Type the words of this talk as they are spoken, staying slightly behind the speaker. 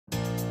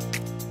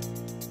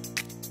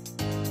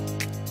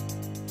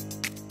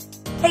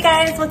Hey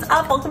guys, what's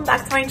up? Welcome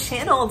back to my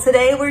channel.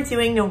 Today we're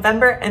doing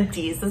November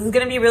empties. This is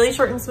gonna be really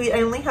short and sweet.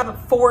 I only have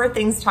 4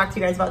 things to talk to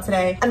you guys about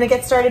today. I'm gonna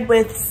get started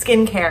with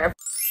skincare.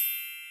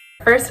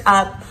 First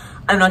up,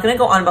 I'm not gonna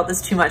go on about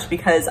this too much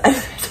because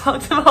I've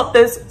talked about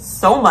this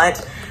so much,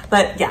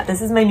 but yeah,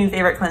 this is my new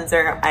favorite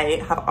cleanser.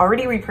 I have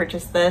already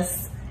repurchased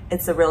this.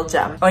 It's a real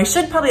gem. Oh, I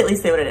should probably at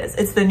least say what it is.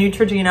 It's the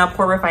Neutrogena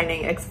Pore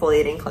Refining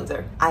Exfoliating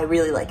Cleanser. I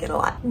really like it a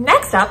lot.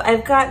 Next up,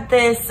 I've got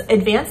this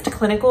Advanced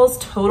Clinicals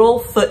Total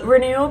Foot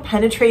Renew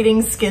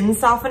Penetrating Skin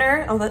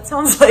Softener. Oh, that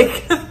sounds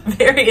like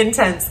very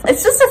intense.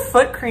 It's just a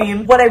foot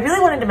cream. What I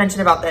really wanted to mention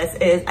about this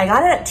is I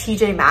got it at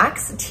TJ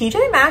Maxx.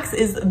 TJ Maxx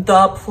is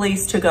the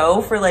place to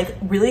go for like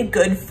really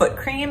good foot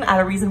cream at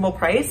a reasonable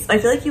price. I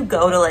feel like you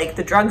go to like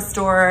the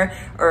drugstore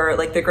or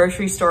like the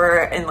grocery store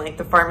and like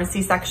the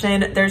pharmacy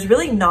section, there's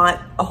really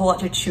not a whole lot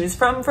to choose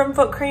from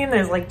foot cream.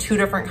 There's like 2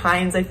 different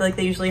kinds I feel like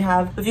they usually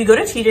have. If you go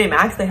to TJ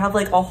Maxx, they have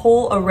like a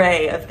whole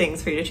array of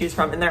things for you to choose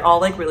from and they're all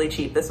like really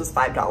cheap. This was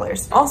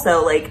 $5.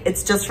 Also, like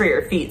it's just for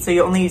your feet, so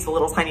you only use a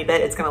little tiny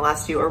bit. It's gonna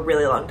last you a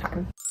really long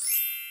time.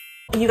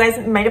 You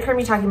guys might have heard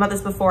me talking about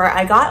this before.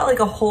 I got like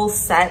a whole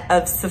set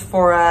of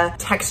Sephora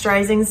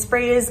texturizing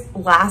sprays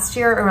last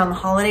year around the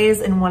holidays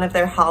in one of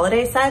their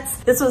holiday sets.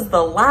 This was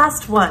the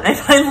last one. I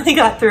finally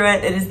got through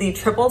it. It is the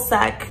Triple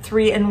Sec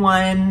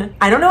 3-in-1.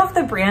 I don't know if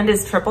the brand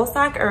is Triple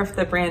Sec or if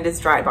the brand is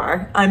Dry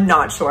Bar. I'm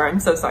not sure.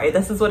 I'm so sorry.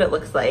 This is what it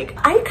looks like.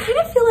 I kind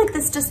of feel like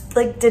this just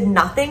like did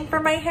nothing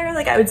for my hair.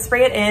 Like I would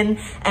spray it in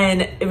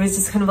and it was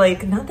just kind of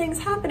like, nothing's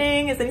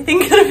happening. Is anything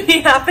gonna be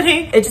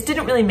happening? It just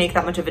didn't really make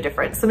that much of a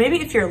difference. So maybe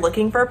if you're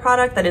looking for a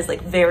product that is like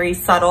very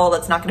subtle,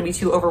 that's not going to be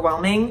too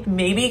overwhelming,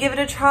 maybe give it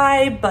a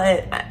try.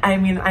 But I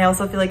mean, I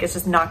also feel like it's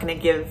just not going to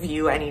give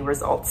you any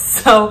results.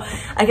 So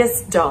I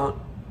guess don't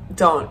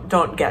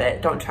get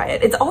it. Don't try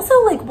it. It's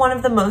also like one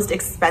of the most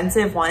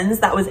expensive ones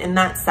that was in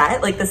that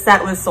set. Like the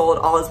set was sold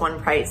all as one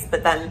price,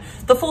 but then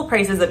the full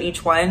prices of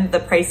each one,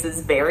 the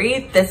prices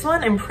vary. This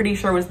one I'm pretty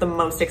sure was the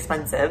most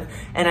expensive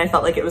and I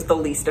felt like it was the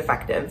least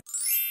effective.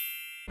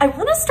 I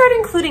want to start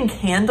including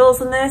candles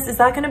in this. Is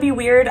that going to be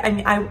weird? I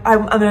mean,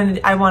 I'm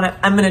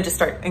gonna just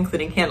start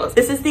including candles.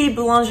 This is the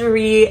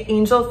Boulangerie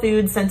Angel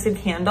Food Scented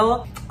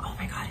Candle. Oh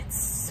my God, it's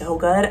so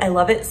good. I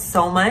love it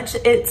so much.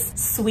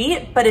 It's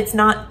sweet, but it's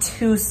not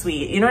too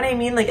sweet. You know what I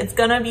mean? Like it's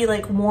gonna be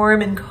like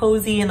warm and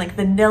cozy and like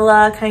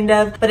vanilla kind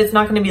of, but it's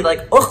not gonna be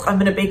like, oh, I'm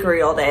in a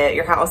bakery all day at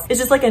your house. It's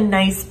just like a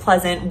nice,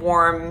 pleasant,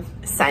 warm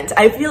scent.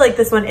 I feel like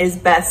this one is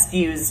best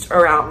used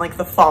around like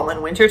the fall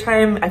and winter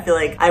time. I feel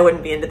like I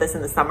wouldn't be into this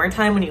in the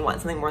summertime when you want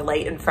something more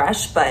light and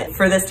fresh, but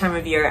for this time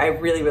of year, I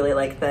really, really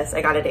like this.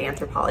 I got it at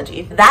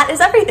Anthropologie. That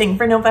is everything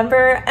for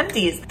November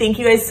empties. Thank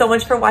you guys so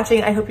much for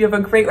watching. I hope you have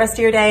a great rest of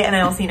your day and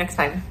I will see you next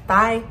time.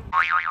 Bye.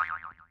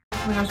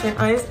 Oh my gosh, my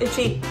eye is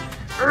itchy.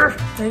 Urgh,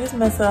 I just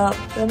mess up.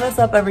 I mess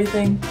up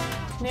everything.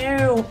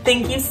 No.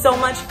 Thank you so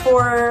much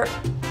for...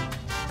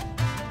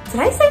 Did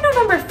I say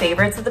November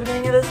favorites at the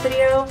beginning of this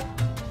video?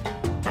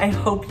 I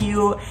hope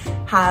you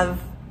have